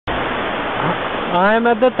I am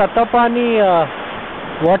at the Tattapani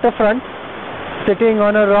waterfront, sitting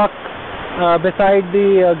on a rock beside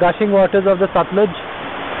the gushing waters of the Satluj.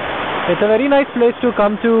 It's a very nice place to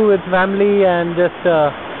come to with family and just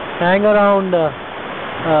hang around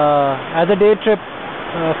as a day trip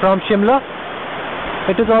from Shimla.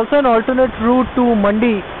 It is also an alternate route to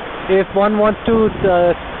Mandi if one wants to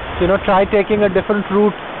try taking a different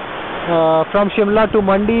route from Shimla to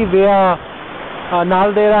Mandi via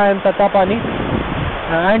Naldera and Tattapani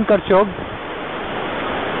and Karchog.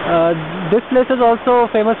 This place is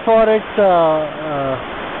also famous for its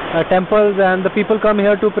temples, and the people come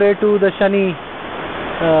here to pray to the Shani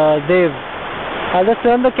Dev. I'll just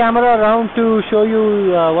turn the camera around to show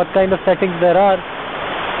you what kind of settings there are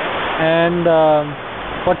and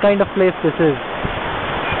what kind of place this is.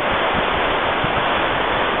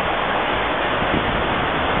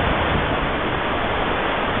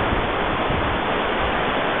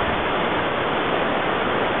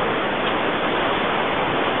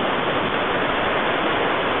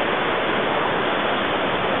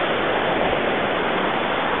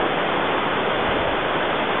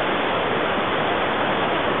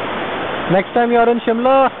 Next time you're in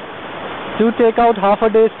Shimla, do take out half a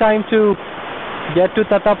day's time to get to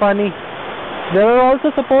Tattapani. There are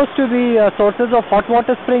also supposed to be sources of hot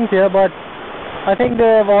water springs here, but I think they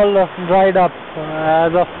have all dried up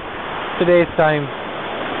as of today's time.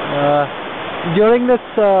 During this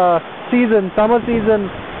summer season,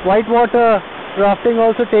 whitewater rafting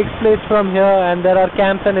also takes place from here, and there are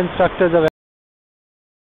camps and instructors available.